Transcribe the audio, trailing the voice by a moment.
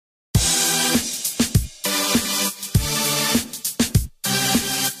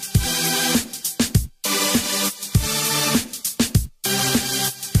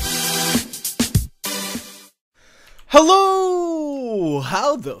Hello!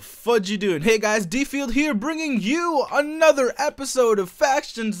 How the fudge you doing? Hey guys, D-Field here bringing you another episode of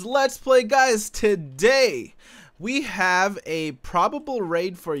Factions Let's Play. Guys, today we have a probable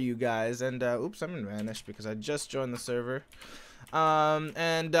raid for you guys, and oops, I'm in Vanish because I just joined the server. We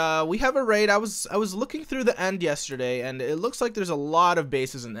have a raid. I was looking through the end yesterday, and it looks like there's a lot of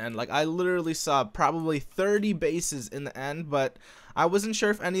bases in the end. Like, I literally saw probably 30 bases in the end, but I wasn't sure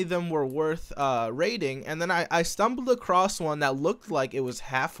if any of them were worth raiding. And then I stumbled across one that looked like it was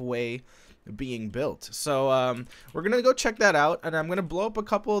halfway being built. So we're gonna go check that out, and I'm gonna blow up a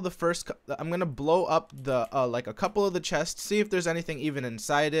couple of the I'm gonna blow up the like a couple of the chests, see if there's anything even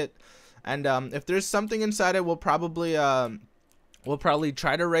inside it, and if there's something inside it, we'll probably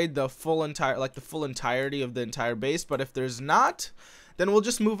try to raid the full entirety of the entire base. But if there's not, then we'll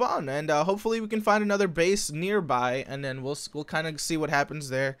just move on, and hopefully we can find another base nearby, and then we'll kind of see what happens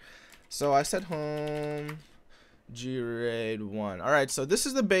there. So I said home raid 1. All right, so this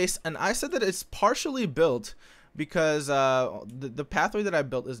is the base, and I said that it's partially built because the pathway that I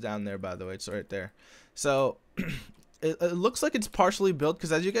built is down there, by the way. It's right there. So it looks like it's partially built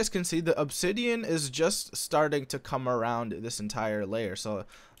because, as you guys can see, the obsidian is just starting to come around this entire layer. So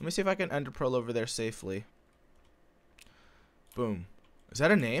let me see if I can ender pearl over there safely. Boom. Is that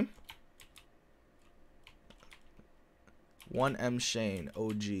a name? 1M Shane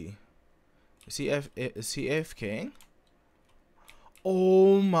OG. Is he AFKing?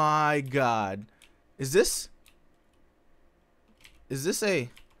 Oh my god. Is this a...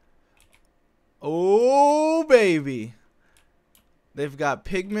 Oh baby. They've got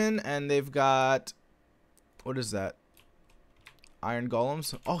pigmen, and they've got... What is that? Iron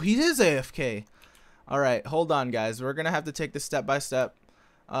golems? Oh, he is AFK. Alright, hold on guys. We're gonna have to take this step by step.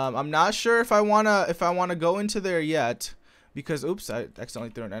 I'm not sure if I wanna go into there yet, because oops, I accidentally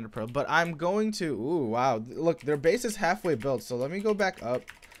threw an ender pearl. But I'm going to. Ooh, wow! Look, their base is halfway built. So let me go back up.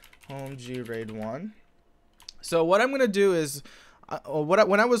 Home raid 1. So what I'm gonna do is,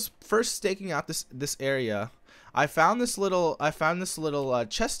 when I was first staking out this area, I found this little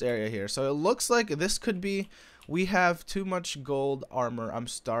chest area here. So it looks like this could be. We have too much gold armor. I'm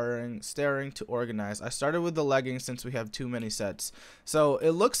staring to organize. I started with the leggings since we have too many sets. So it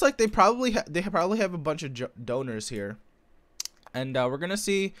looks like they probably have a bunch of donors here, and we're gonna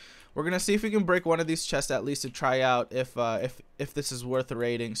see if we can break one of these chests at least to try out if this is worth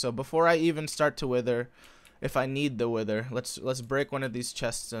raiding. So before I even start to wither, if I need the wither, let's break one of these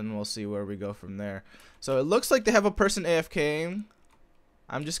chests and we'll see where we go from there. So it looks like they have a person AFKing.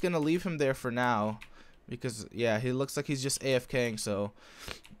 I'm just gonna leave him there for now, because yeah, he looks like he's just AFKing, so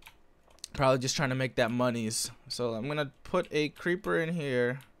probably just trying to make that monies. So I'm gonna put a creeper in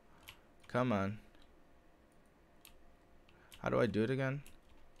here. Come on. How do I do it again?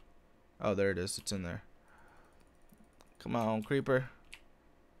 Oh, there it is. It's in there. Come on, creeper.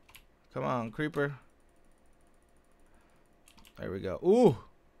 Come on, creeper. There we go. Ooh,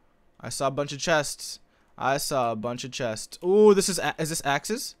 I saw a bunch of chests. Ooh, is this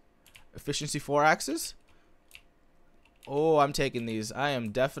axes? Efficiency 4 axes? Oh, I'm taking these. I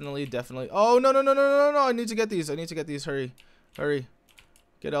am definitely. Oh, no. I need to get these. Hurry.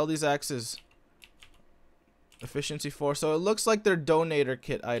 Get all these axes. Efficiency 4. So it looks like they're donator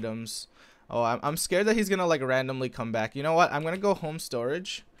kit items. Oh, I'm scared that he's gonna like randomly come back. You know what? I'm gonna go home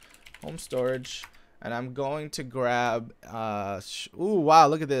storage, and I'm going to grab ooh, wow,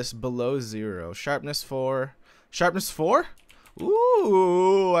 look at this. Below 0. Sharpness 4.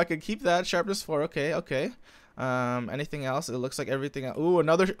 Ooh, I could keep that. Sharpness 4. Okay. Anything else? It looks like everything else. Ooh,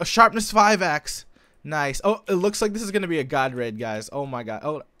 a sharpness 5 axe. Nice. Oh, it looks like this is gonna be a god raid, guys. Oh my god.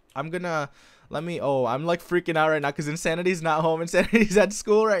 Oh, I'm like freaking out right now because Insanity's not home. Insanity's at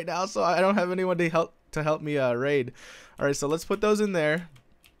school right now, so I don't have anyone to help me raid. All right, so let's put those in there.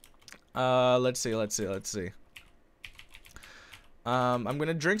 Let's see. I'm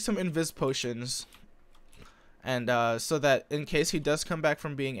gonna drink some invis potions, and so that in case he does come back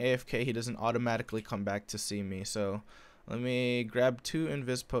from being AFK, he doesn't automatically come back to see me. So let me grab 2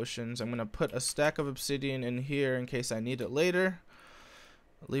 invis potions. I'm gonna put a stack of obsidian in here in case I need it later.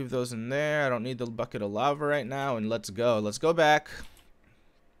 Leave those in there. I don't need the bucket of lava right now, and let's go back.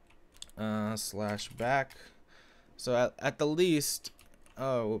 /back. So at the least,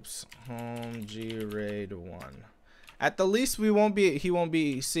 oh oops, home raid 1. At the least he won't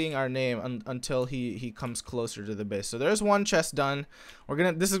be seeing our name until he comes closer to the base. So there's one chest done. We're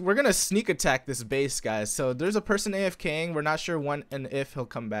gonna sneak attack this base, guys. So there's a person AFKing. We're not sure when and if he'll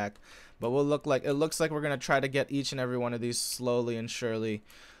come back, but it looks like we're gonna try to get each and every one of these slowly and surely,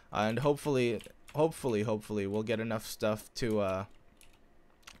 and hopefully we'll get enough stuff to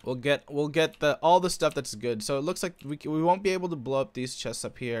We'll get all the stuff that's good. So it looks like we won't be able to blow up these chests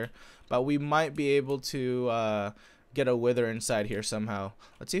up here, but we might be able to get a wither inside here somehow.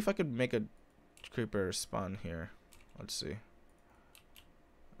 Let's see if I could make a creeper spawn here. Let's see.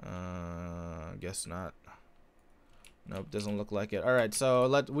 Guess not. Nope, doesn't look like it. All right, so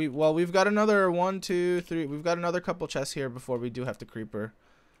we've got another 1, 2, 3. We've got another couple chests here before we do have to creeper.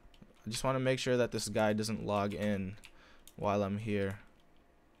 I just want to make sure that this guy doesn't log in while I'm here.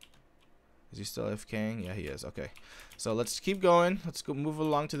 Is he still AFKing? Yeah, he is. Okay. So let's keep going. Let's go move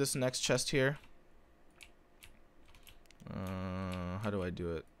along to this next chest here. How do I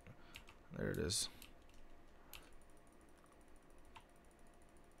do it? There it is.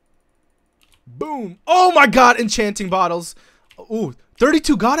 Boom. Oh my god, enchanting bottles. Ooh,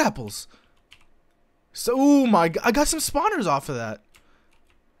 32 god apples. So, oh my god, I got some spawners off of that.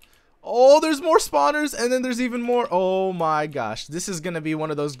 Oh, there's more spawners, and then there's even more. Oh my gosh, this is gonna be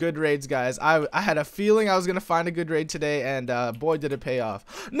one of those good raids, guys. I had a feeling I was gonna find a good raid today, and boy did it pay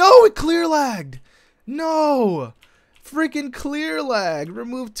off. No, it clear lagged. No, freaking clear lag.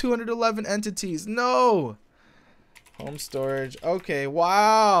 Remove 211 entities. No. Home storage. Okay.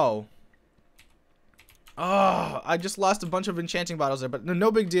 Wow. Oh, I just lost a bunch of enchanting bottles there, but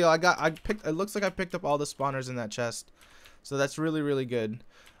no big deal. It looks like I picked up all the spawners in that chest, so that's really good.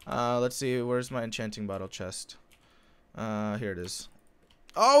 Let's see, where's my enchanting bottle chest? Here it is.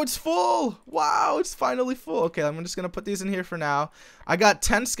 Oh, it's full! Wow, it's finally full. Okay, I'm just gonna put these in here for now. I got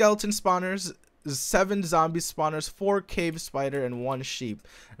 10 skeleton spawners, 7 zombie spawners, 4 cave spider, and 1 sheep.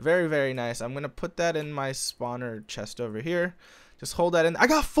 Very nice. I'm gonna put that in my spawner chest over here. Just hold that in. I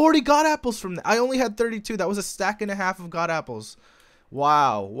got 40 god apples from that. I only had 32. That was a stack and a half of god apples.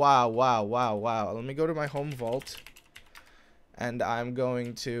 Wow. Let me go to my home vault. And I'm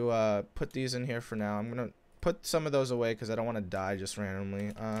going to put these in here for now. I'm going to put some of those away because I don't want to die just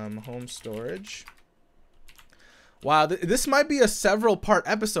randomly. Home storage. Wow, this might be a several part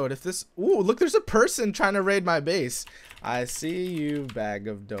episode. If this... Ooh, look, there's a person trying to raid my base. I see you, bag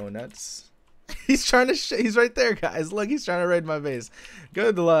of donuts. He's trying to he's right there, guys. Look, he's trying to raid my base.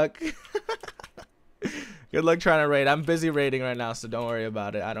 Good luck. Good luck trying to raid. I'm busy raiding right now, so don't worry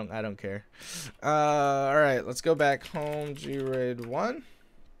about it. I don't care. All right, let's go back home. G-raid 1.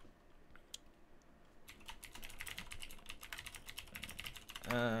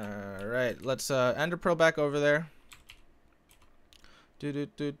 All right, let's ender pearl back over there.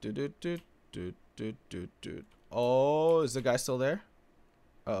 Oh, is the guy still there?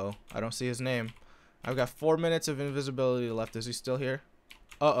 Uh-oh, I don't see his name. I've got 4 minutes of invisibility left. Is he still here?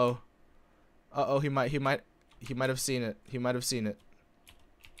 Uh-oh. Uh-oh, he might have seen it. He might have seen it.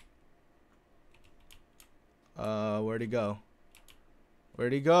 Where'd he go?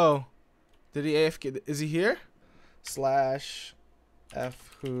 Where'd he go? Did he AFK? Is he here? Slash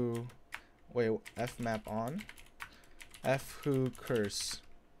F who... Wait, F map on? F who curse.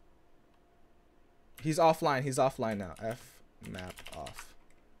 He's offline. He's offline now. F map off.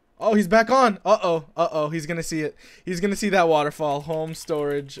 Oh, he's back on. Uh-oh. He's gonna see it. He's gonna see that waterfall. Home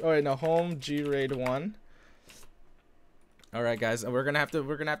storage. Oh wait, no. Home G-raid 1. All right, guys. We're gonna have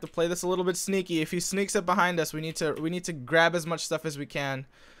to play this a little bit sneaky. If he sneaks up behind us, we need to grab as much stuff as we can.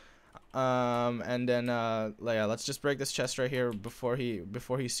 And then yeah, let's just break this chest right here before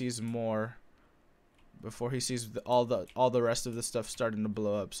he sees more. Before he sees all the rest of the stuff starting to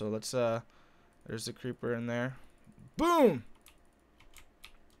blow up. So let's there's a creeper in there. Boom.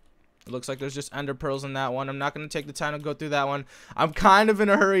 It looks like there's just ender pearls in that one. I'm not going to take the time to go through that one. I'm kind of in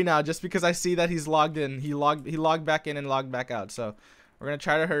a hurry now just because I see that he's logged in. He logged back in and logged back out. So we're going to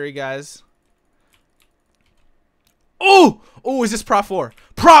try to hurry, guys. Oh! Oh, is this Prot 4?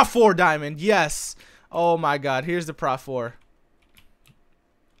 Prot 4 diamond. Yes. Oh my god. Here's the Prot 4.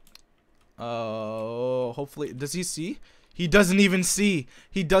 Oh, hopefully. Does he see? He doesn't even see.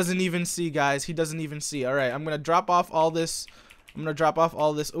 He doesn't even see, guys. He doesn't even see. All right. I'm going to drop off all this.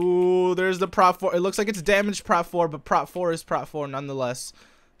 Ooh, there's the Prot 4. It looks like it's damaged Prot 4, but Prot 4 is Prot 4 nonetheless.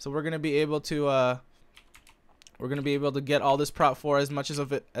 So we're gonna be able to get all this Prot 4 as much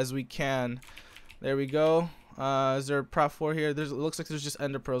of it as we can. There we go. Is there a Prot 4 here? It looks like there's just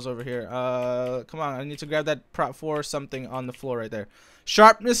ender pearls over here. Come on, I need to grab that Prot 4 something on the floor right there.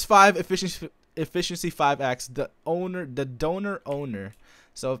 Sharpness 5, efficiency 5 axe. The donor owner.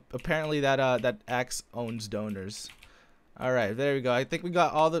 So apparently that axe owns donors. Alright, there we go. I think we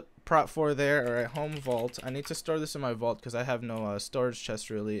got all the Prot 4 there. Alright, home vault. I need to store this in my vault because I have no storage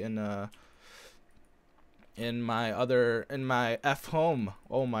chest really in my F home.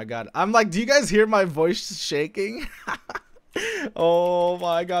 Oh my god. I'm like, do you guys hear my voice shaking? Oh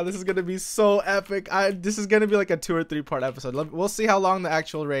my god, this is gonna be so epic. This is gonna be like a 2 or 3 part episode. We'll see how long the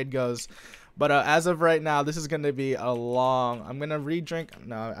actual raid goes. But as of right now, this is gonna be a long. I'm gonna re-drink.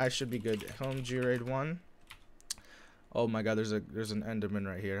 No, I should be good. Home G raid 1. Oh my god, there's an Enderman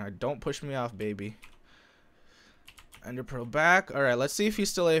right here. Don't push me off, baby. Ender Pearl back. All right, let's see if he's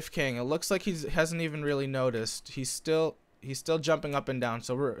still AFKing. It looks like he hasn't even really noticed. He's still jumping up and down.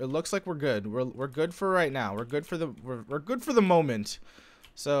 So it looks like we're good. We're good for right now. We're good for the moment.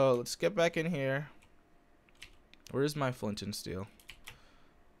 So let's get back in here. Where's my flint and steel?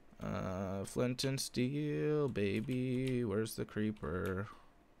 Flint and steel, baby. Where's the creeper?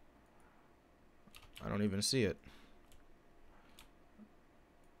 I don't even see it.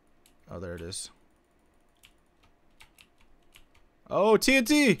 Oh, there it is. Oh,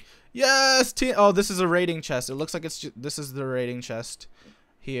 TNT! Yes! Oh, this is a raiding chest. It looks like this is the raiding chest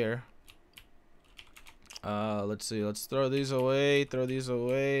here. Let's see. Let's throw these away. Throw these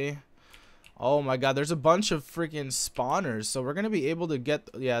away. Oh my god, there's a bunch of freaking spawners. So we're going to be able to get...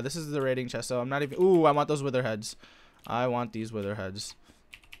 Yeah, this is the raiding chest. So I'm not even... Ooh, I want those wither heads. I want these wither heads.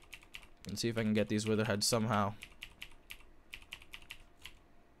 Let's see if I can get these wither heads somehow.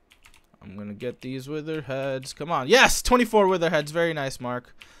 I'm gonna get these wither heads. Come on. Yes! 24 wither heads. Very nice,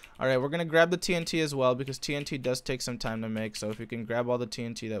 Mark. Alright, we're gonna grab the TNT as well because TNT does take some time to make. So if we can grab all the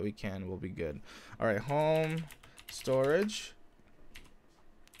TNT that we can, we'll be good. Alright, home. Storage.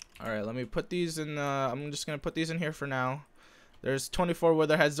 Alright, let me put these in. I'm just gonna put these in here for now. There's 24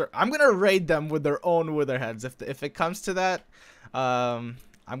 wither heads. I'm gonna raid them with their own wither heads. If it comes to that, I'm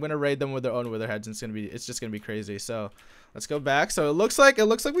gonna raid them with their own wither heads. And it's just gonna be crazy. So let's go back. So it looks like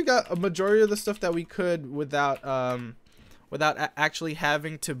we got a majority of the stuff that we could without actually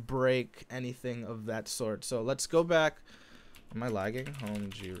having to break anything of that sort. So let's go back. Am I lagging? Home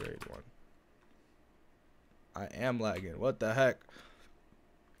G raid 1. I am lagging. What the heck?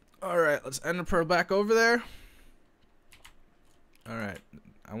 All right, let's Ender Pearl back over there. All right.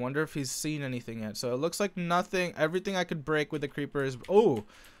 I wonder if he's seen anything yet. So it looks like nothing. Everything I could break with the creeper is... Oh!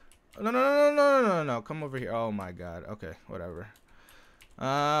 No. Come over here. Oh my god. Okay, whatever.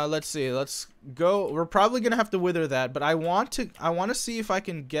 Let's see. Let's go. We're probably going to have to wither that, but I want to see if I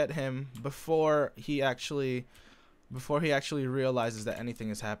can get him before he actually realizes that anything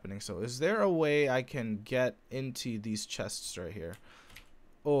is happening. So is there a way I can get into these chests right here?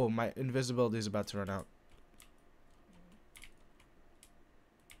 Oh, my invisibility is about to run out.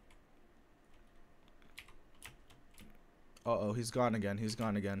 Uh-oh, he's gone again. He's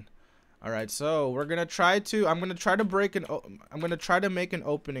gone again. All right, so we're gonna try to. I'm gonna try to make an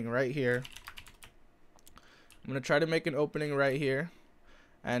opening right here. I'm gonna try to make an opening right here,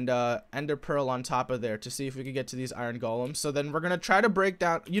 and Ender Pearl on top of there to see if we can get to these iron golems. So then we're gonna try to break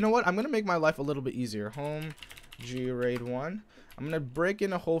down. You know what? I'm gonna make my life a little bit easier. Home G raid 1. I'm gonna break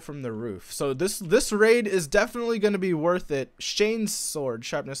in a hole from the roof. So this raid is definitely gonna be worth it. Shane's sword,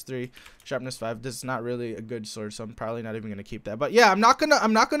 sharpness 3, sharpness 5. This is not really a good sword, so I'm probably not even gonna keep that. But yeah, I'm not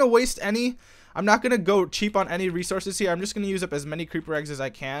gonna waste any. I'm not gonna go cheap on any resources here. I'm just gonna use up as many creeper eggs as I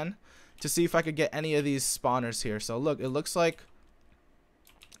can to see if I could get any of these spawners here. So look, it looks like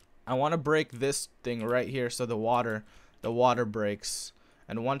I want to break this thing right here so the water breaks.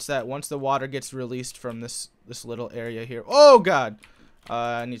 And once the water gets released from this little area here. Oh god.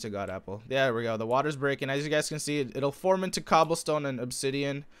 I need to god apple. There we go. The water's breaking. As you guys can see, it'll form into cobblestone and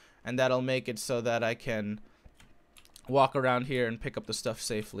obsidian, and that'll make it so that I can walk around here and pick up the stuff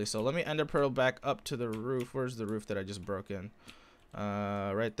safely. So let me Ender Pearl back up to the roof. Where's the roof that I just broke in?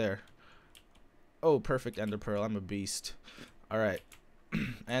 Right there. Oh, perfect Ender Pearl. I'm a beast. All right.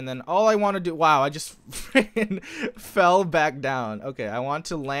 And then all I want to do, wow, I just freaking fell back down. Okay, I want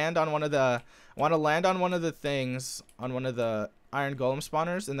to land on one of the things, on one of the iron golem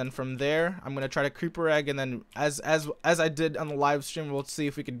spawners, and then from there I'm going to try to creeper egg, and then as I did on the live stream, we'll see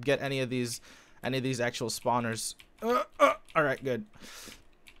if we could get any of these actual spawners. All right, good.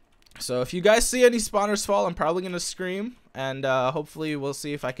 So if you guys see any spawners fall, I'm probably going to scream, and hopefully we'll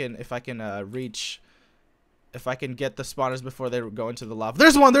see if I can get the spawners before they go into the lava.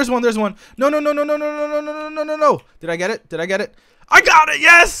 There's one. No. Did I get it? I got it.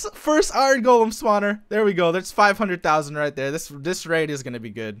 Yes! First iron golem spawner. There we go. That's 500,000 right there. This raid is going to be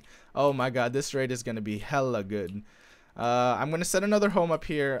good. Oh my god, this raid is going to be hella good. I'm going to set another home up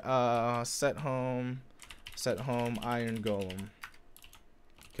here. Set home iron golem.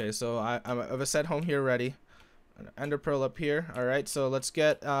 Okay, so I have a set home here ready. Ender Pearl up here. All right, so let's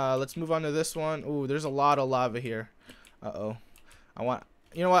move on to this one. Ooh, there's a lot of lava here. You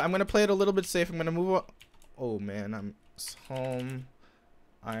know what? I'm gonna play it a little bit safe. I'm gonna move on. Oh man, I'm home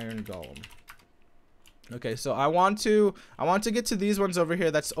iron golem. Okay, so I want to get to these ones over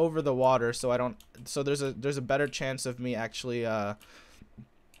here that's over the water, so there's a better chance of me actually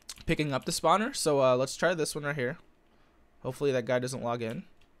picking up the spawner. So let's try this one right here. Hopefully that guy doesn't log in.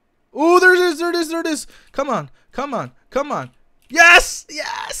 Ooh, there it is. Come on. Yes!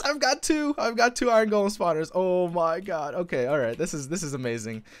 I've got two iron golem spawners. Oh my god. Okay, alright. This is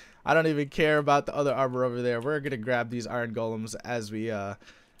amazing. I don't even care about the other armor over there. We're gonna grab these iron golems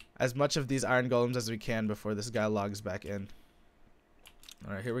as much of these iron golems as we can before this guy logs back in.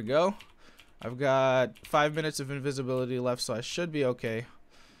 Alright, here we go. I've got 5 minutes of invisibility left, so I should be okay.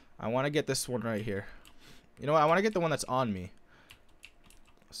 I want to get this one right here. You know what? I want to get the one that's on me.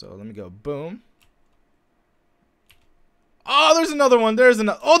 So let me go. Boom. Oh, there's another one. There's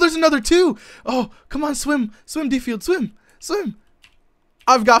another two. Oh, come on, swim, D-Field, swim.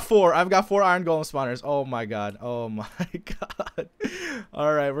 I've got four iron golem spawners. Oh my god.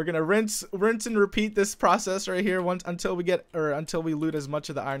 All right, we're gonna rinse and repeat this process right here until we loot as much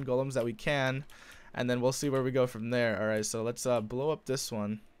of the iron golems that we can, and then we'll see where we go from there. All right, so let's blow up this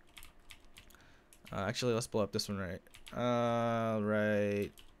one. Actually, let's blow up this one right.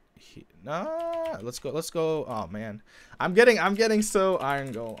 No, let's go. Oh man, I'm getting so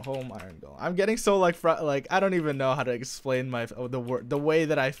iron golem. I'm getting so like I don't even know how to explain the way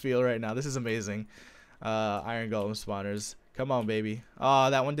that I feel right now. This is amazing. Iron golem spawners. Come on, baby. Oh,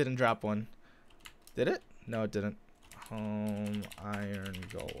 that one didn't drop one. Did it? No, it didn't. Home iron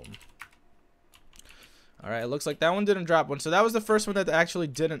golem. Alright, it looks like that one didn't drop one. So that was the first one that actually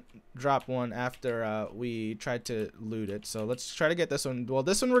didn't drop one after we tried to loot it. So let's try to get this one. Well,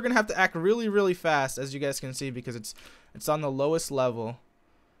 this one we're going to have to act really, really fast, as you guys can see, because it's on the lowest level.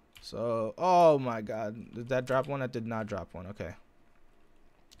 So, oh my god. Did that drop one? That did not drop one. Okay.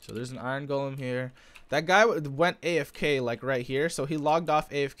 So there's an iron golem here. That guy went AFK, like, right here. So he logged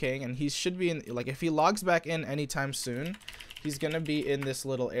off AFK, and he should be in, like, if he logs back in anytime soon, he's gonna be in this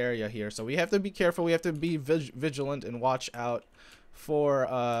little area here. So we have to be careful. We have to be vigilant and watch out for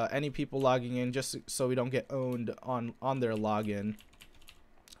any people logging in, just so we don't get owned on their login.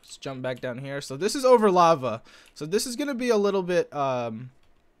 Let's jump back down here. So this is over lava. So this is gonna be a little bit home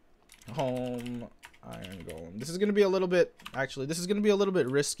iron golem. This is gonna be a little bit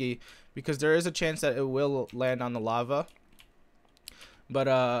risky because there is a chance that it will land on the lava. But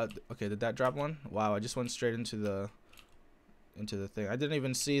okay, did that drop one? Wow, I just went straight into the thing. I didn't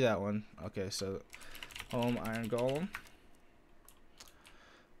even see that one. Okay, so home iron golem.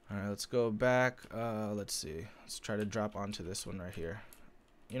 Alright, let's go back. Let's see. Let's try to drop onto this one right here.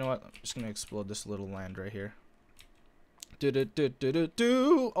 You know what? I'm just gonna explode this little land right here.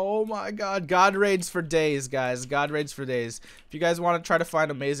 Oh my god. God raids for days, guys. God raids for days. If you guys want to try to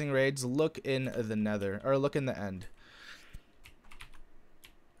find amazing raids, look in the nether. Or look in the end.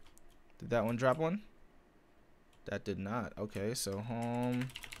 Did that one drop one? That did not. Okay, so home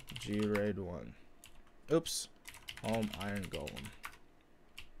G raid 1. Oops. Home iron golem.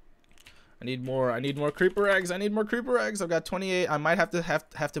 I need more creeper eggs. I've got 28. I might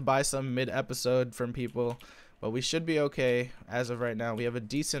have to buy some mid-episode from people, but we should be okay as of right now. We have a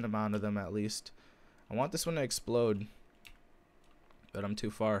decent amount of them at least. I want this one to explode, but I'm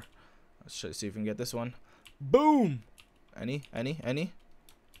too far. Let's see if we can get this one. Boom! Any? I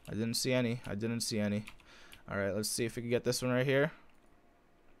didn't see any. Alright, let's see if we can get this one right here.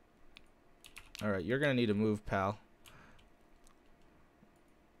 Alright, you're gonna need to move, pal.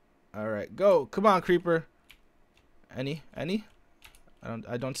 Alright, go. Come on, creeper. Any?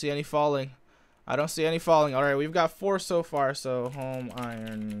 I don't see any falling. Alright, we've got 4 so far, so home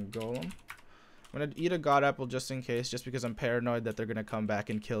iron golem. I'm gonna eat a god apple just in case, just because I'm paranoid that they're gonna come back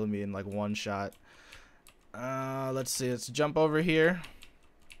and kill me in like one shot. Let's see, let's jump over here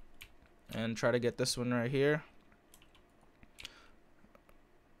and try to get this one right here.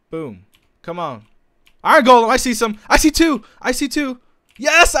 Boom. Come on. Iron golem, I see some. I see two.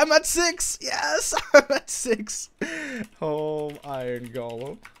 Yes, I'm at 6. Yes, I'm at 6. Home iron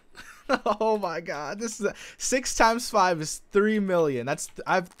golem. Oh my god. This is 6 times 5 is 3 million. I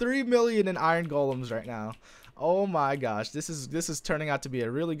have 3 million in iron golems right now. Oh my gosh. This is turning out to be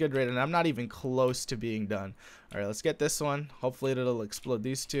a really good raid, and I'm not even close to being done. All right, let's get this one. Hopefully it'll explode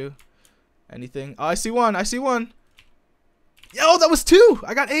these two. Anything? Oh, I see one. Yo, that was 2.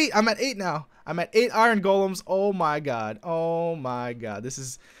 I got 8. I'm at 8 now. I'm at 8 iron golems. Oh my god. This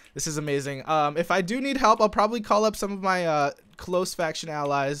is amazing. If I do need help, I'll probably call up some of my close faction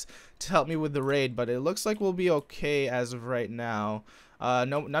allies to help me with the raid, but it looks like we'll be okay as of right now.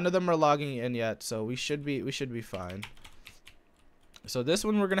 None of them are logging in yet, so we should be fine. So this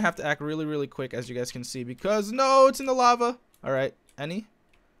one we're gonna have to act really quick, as you guys can see, because no, it's in the lava. All right, any?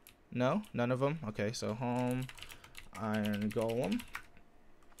 No, none of them. Okay, so home iron golem.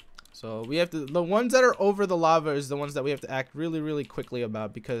 So we have to, the ones that are over the lava is the ones that we have to act really, really quickly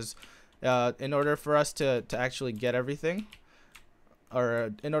about, because in order for us to actually get everything,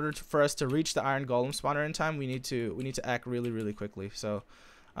 or in order for us to reach the iron golem spawner in time, we need to act really, really quickly. So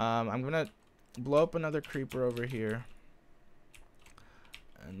I'm gonna blow up another creeper over here,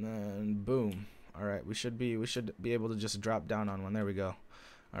 and then boom. All right, we should be able to just drop down on one. There we go.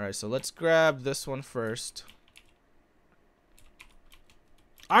 All right, so let's grab this one first.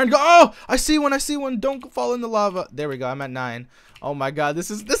 Iron go. Oh, I see one. I see one. Don't fall in the lava. There we go. I'm at 9. Oh my God,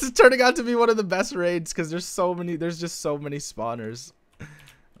 this is turning out to be one of the best raids, because there's so many. There's just so many spawners.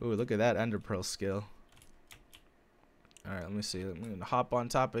 Ooh, look at that ender pearl skill. All right, let me see. I'm gonna hop on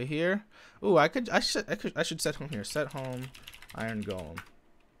top of here. Ooh, I should set home here. Set home iron golem.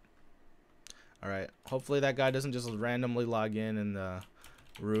 All right. Hopefully that guy doesn't just randomly log in and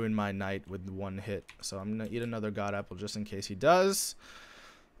ruin my night with one hit. So I'm gonna eat another god apple just in case he does.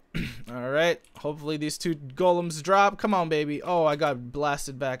 All right. Hopefully these 2 golems drop. Come on, baby. Oh, I got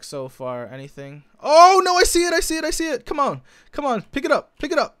blasted back so far. Anything? Oh no, I see it. I see it. I see it. Come on. Come on. Pick it up.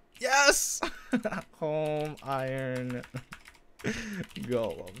 Pick it up. Yes. Home iron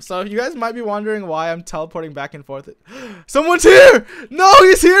golem. So you guys might be wondering why I'm teleporting back and forth. Someone's here. No,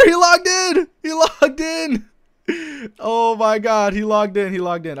 he's here. He logged in. He logged in. Oh my God, he logged in. He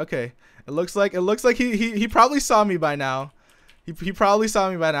logged in. Okay. It looks like he probably saw me by now. He probably saw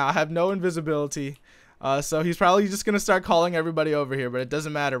me by now. I have no invisibility. So he's probably just going to start calling everybody over here, but it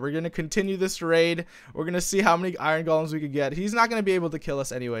doesn't matter. We're going to continue this raid. We're going to see how many iron golems we could get. He's not going to be able to kill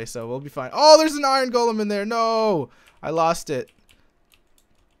us anyway, so we'll be fine. Oh, there's an iron golem in there. No, I lost it.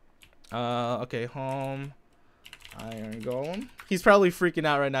 Okay, home iron golem. He's probably freaking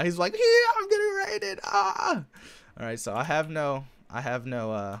out right now. He's like, yeah, I'm getting raided. Ah. All right, so I have no,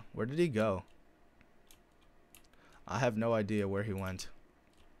 where did he go? I have no idea where he went.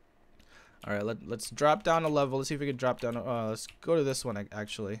 All right, let's drop down a level. Let's see if we can drop down. Let's go to this one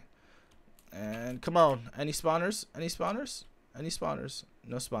actually. And come on, any spawners? Any spawners? Any spawners?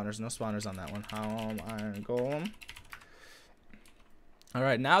 No spawners. No spawners on that one. Home iron golem. All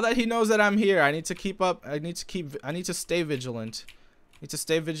right, now that he knows that I'm here, I need to keep up. I need to stay vigilant. I need to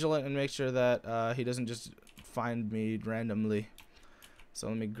stay vigilant and make sure that he doesn't just find me randomly. So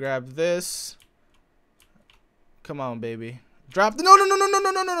let me grab this. Come on, baby. Drop the no,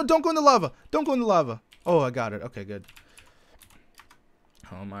 don't go in the lava. Don't go in the lava. Oh, I got it. Okay, good.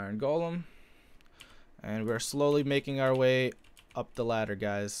 Home iron golem. And we're slowly making our way up the ladder,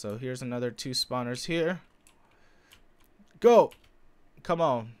 guys. So here's another 2 spawners here. Go. Come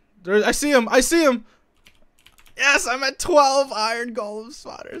on. There, I see him. I see him. Yes, I'm at 12 iron golem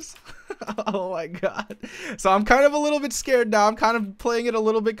spawners. Oh my God. So I'm kind of a little bit scared now. I'm kind of playing it a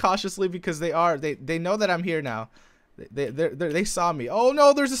little bit cautiously because they know that I'm here now. They saw me. Oh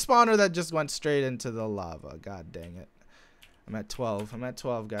no, there's a spawner that just went straight into the lava. God dang it. I'm at 12. I'm at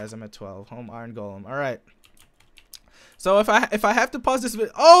 12, guys. I'm at 12. Home iron golem. All right. So if I have to pause this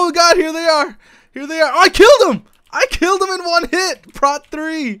video. Oh God, here they are. Here they are. Oh, I killed him. I killed him in 1 hit. Prot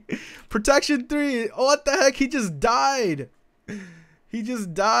 3. Protection 3. Oh, what the heck? He just died. He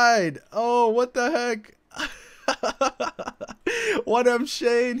just died. Oh, what the heck? What up,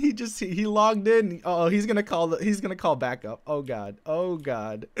 Shane? He logged in. Oh, he's gonna call backup. Oh God. Oh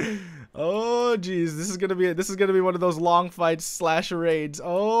God. Oh geez, this is gonna be one of those long fights / raids.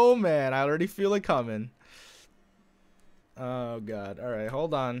 Oh man, I already feel it coming. Oh God. All right,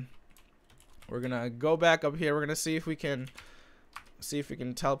 hold on. We're gonna go back up here. We're gonna see if we can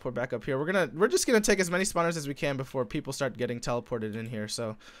teleport back up here. We're just gonna take as many spawners as we can before people start getting teleported in here.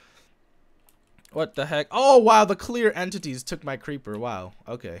 So. What the heck? Oh, wow, the clear entities took my creeper. Wow.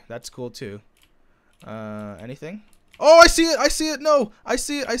 Okay, that's cool, too. Anything? Oh, I see it. I see it. No, I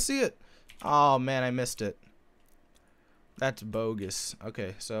see it. I see it. Oh, man, I missed it. That's bogus.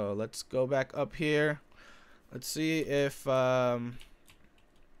 Okay, so let's go back up here. Let's see if we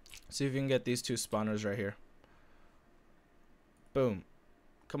can get these 2 spawners right here. Boom.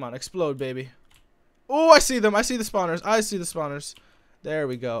 Come on, explode, baby. Oh, I see them. I see the spawners. I see the spawners. There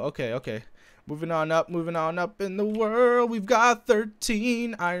we go. Okay, okay. Moving on up in the world. We've got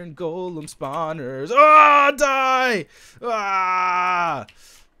 13 iron golem spawners. Ah, die! Ah!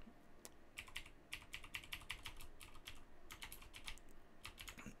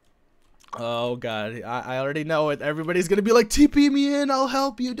 Oh God, I already know it. Everybody's gonna be like, TP me in, I'll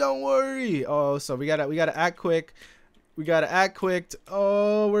help you, don't worry. Oh, so we gotta act quick. We gotta act quick.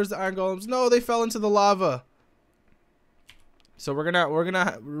 Oh, where's the iron golems? No, they fell into the lava. So we're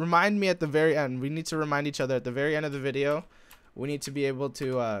gonna remind me at the very end. We need to remind each other at the very end of the video we need to be able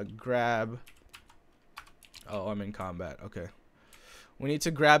to grab. Oh, I'm in combat. Okay. We need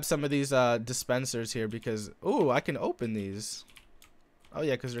to grab some of these dispensers here because, ooh, I can open these. Oh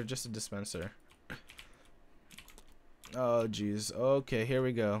yeah, because they're just a dispenser. Oh jeez. Okay, here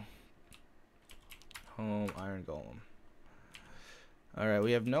we go. Home iron golem. Alright,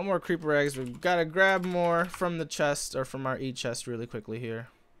 we have no more creeper eggs. We've got to grab more from the chest, or from our chest really quickly here.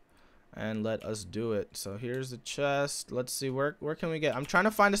 And let us do it. So here's the chest. Let's see, where can we get? I'm trying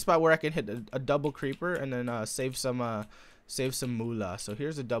to find a spot where I can hit a double creeper and then save some moolah. So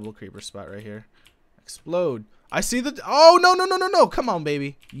here's a double creeper spot right here. Explode. I see the, oh no, come on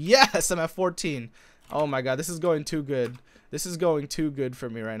baby. Yes, I'm at 14. Oh my god, this is going too good. This is going too good for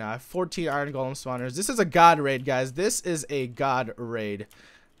me right now. I have 14 iron golem spawners. This is a god raid, guys. This is a god raid.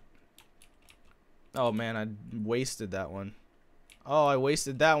 Oh man, I wasted that one. Oh, I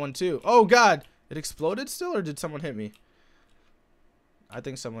wasted that one too. Oh god, it exploded still, or did someone hit me? I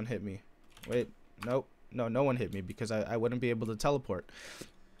think someone hit me. Wait, nope. No one hit me because I wouldn't be able to teleport.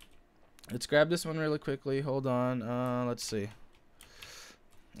 Let's grab this one really quickly. Hold on. Let's see.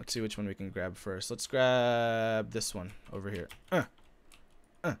 Let's see which one we can grab first. Let's grab this one over here.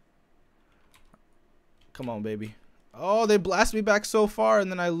 Come on, baby. Oh, they blast me back so far, and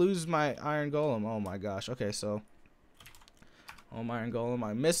then I lose my iron golem. Oh my gosh. Okay, so. Oh, my iron golem.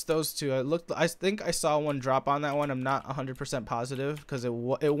 I missed those two. I think I saw one drop on that one. I'm not 100% positive because it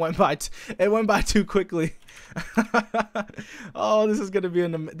went by too quickly. Oh, this is gonna be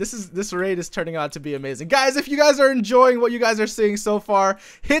this raid is turning out to be amazing, guys. If you guys are enjoying what you guys are seeing so far,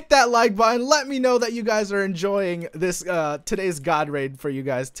 hit that like button. Let me know that you guys are enjoying this today's god raid for you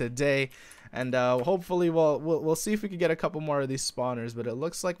guys today. And hopefully we'll see if we can get a couple more of these spawners, but it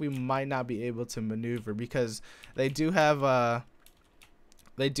looks like we might not be able to maneuver because they do have a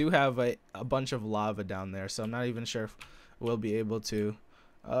bunch of lava down there, so I'm not even sure if we'll be able to.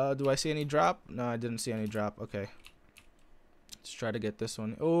 Do I see any drop? No, I didn't see any drop. Okay. Let's try to get this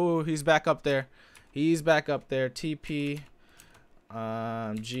one. Oh, he's back up there. He's back up there. TP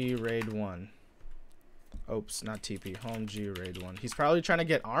G raid 1. Oops, not TP. Home G raid 1. He's probably trying to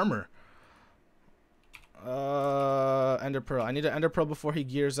get armor. Ender pearl. I need an ender pearl before he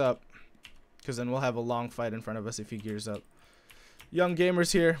gears up, because then we'll have a long fight in front of us if he gears up. Young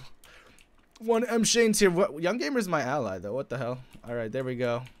Gamer's here. 1M Shane's here. What? Young Gamer's my ally, though. What the hell? All right, there we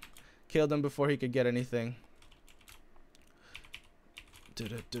go. Killed him before he could get anything.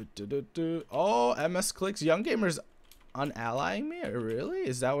 Oh, MS clicks. Young Gamer's unallying me? Really?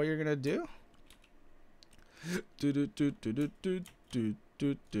 Is that what you're gonna do?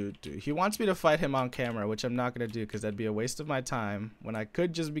 He wants me to fight him on camera, which I'm not gonna do because that'd be a waste of my time when I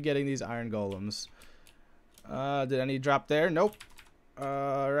could just be getting these iron golems. Did any drop there? Nope.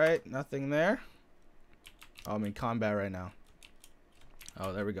 Alright, nothing there. Oh, I'm in combat right now.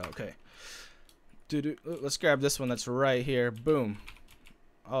 Oh, there we go. Okay. Let's grab this one that's right here. Boom.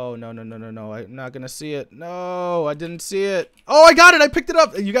 Oh, no. I'm not gonna see it. No, I didn't see it. Oh, I got it. I picked it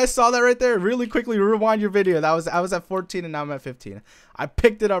up. You guys saw that right there? Really quickly rewind your video. I was at 14 and now I'm at 15. I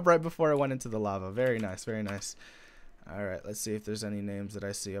picked it up right before I went into the lava. Very nice, very nice. Alright, let's see if there's any names that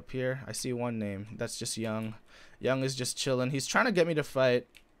I see up here. I see one name. That's just Young. Young is just chilling. He's trying to get me to fight.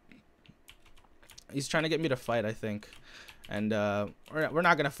 He's trying to get me to fight, I think. And we're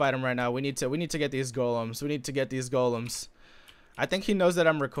not gonna fight him right now. We need to get these golems. We need to get these golems. I think he knows that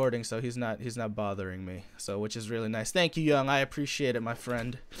I'm recording, so he's not bothering me. So, which is really nice. Thank you, Young. I appreciate it, my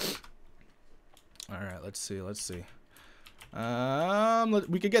friend. All right, let's see.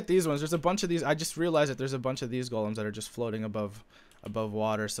 We could get these ones. There's a bunch of these. I just realized that there's a bunch of these golems that are just floating above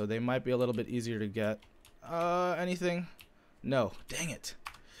water, so they might be a little bit easier to get. Anything? No. Dang it.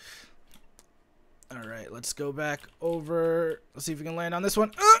 All right, let's go back over. Let's see if we can land on this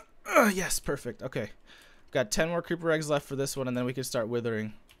one. Yes, perfect. Okay. Got 10 more creeper eggs left for this one, and then we can start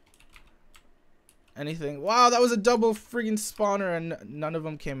withering. Anything? Wow, that was a double friggin' spawner, and none of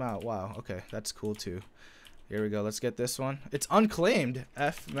them came out. Wow, okay, that's cool too. Here we go. Let's get this one. It's unclaimed.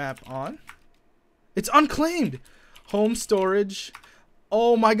 F map on. It's unclaimed. Home storage.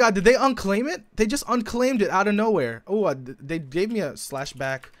 Oh my god, did they unclaim it? They just unclaimed it out of nowhere. Oh, they gave me a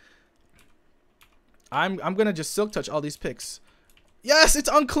 /back. I'm gonna just silk touch all these picks. Yes, it's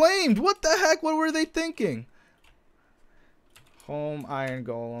unclaimed. What the heck? What were they thinking? Home iron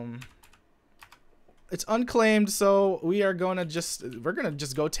golem. It's unclaimed, so we're gonna just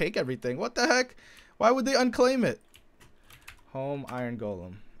go take everything. What the heck? Why would they unclaim it? Home iron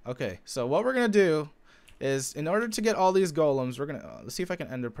golem. Okay, so what we're gonna do is, in order to get all these golems, we're gonna let's see if I can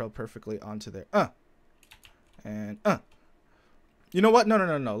ender pearl perfectly onto there. You know what?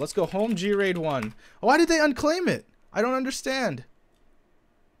 No. Let's go home G raid 1. Why did they unclaim it? I don't understand.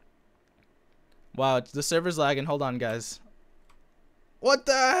 Wow, the server's lagging. Hold on, guys. What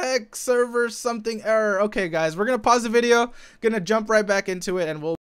the heck? Server something error. Okay, guys, we're gonna pause the video. Gonna jump right back into it, and we'll